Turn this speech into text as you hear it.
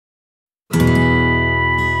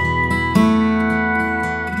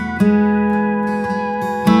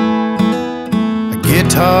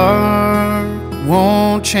guitar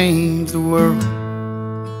won't change the world,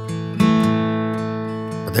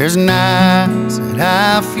 but there's nights that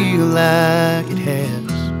I feel like it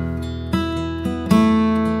has.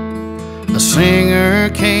 A singer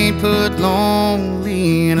can't put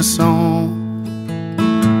lonely in a song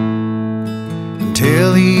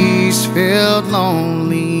until he's felt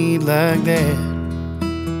lonely like that.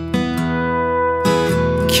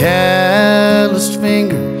 Calloused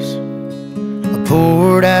fingers, a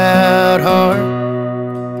poured out heart,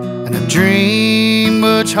 and a dream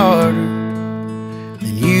much harder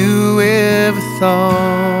than you ever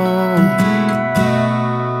thought.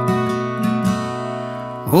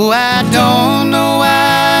 Oh, I don't know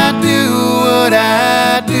why I do what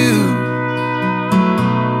I do.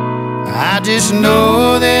 I just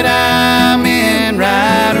know that I'm in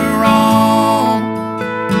right or wrong.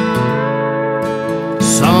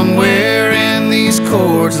 Somewhere in these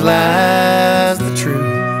chords lies the truth.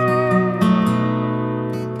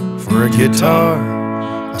 For a guitar,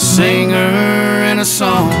 a singer, and a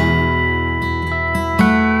song.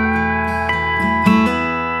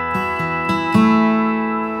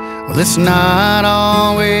 Well, it's not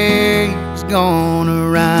always gonna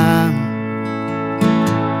rhyme,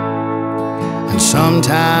 and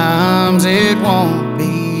sometimes it won't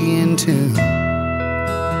be in tune,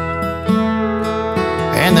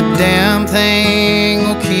 and the damn thing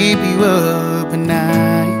will keep you up at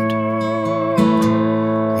night.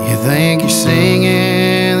 You think you're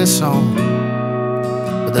singing the song,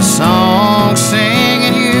 but the song's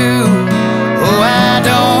singing you. Oh, I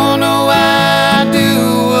don't know why I do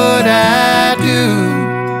what I do.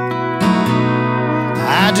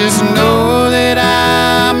 I just know that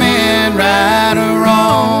I'm in right or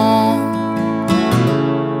wrong.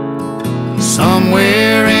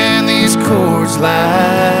 Somewhere in these chords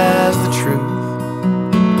lies the truth.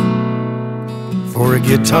 For a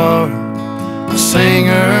guitar, a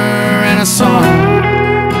singer, and a song.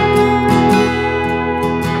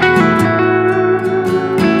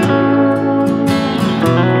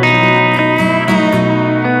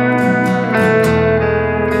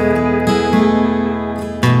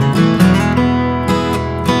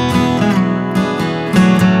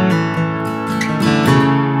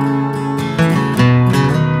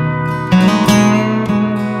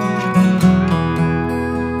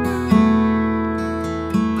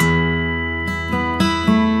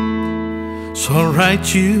 So I'll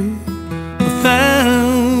write you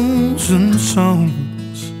 1,000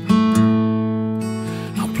 songs,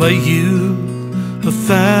 I'll play you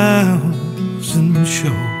 1,000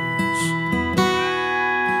 shows.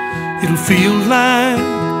 It'll feel like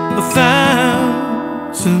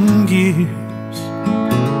 1,000 years.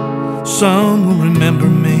 Some will remember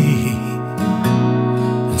me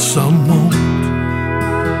and some won't.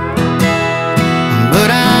 But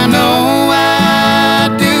I know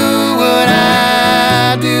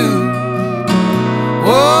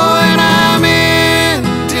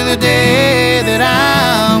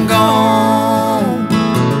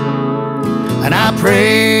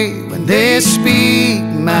pray when they speak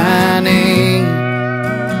my name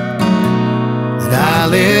that I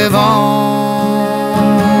live on.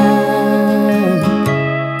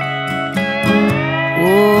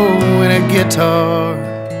 Oh, and a guitar,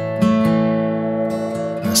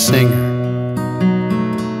 a singer,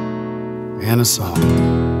 and a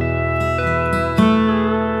song.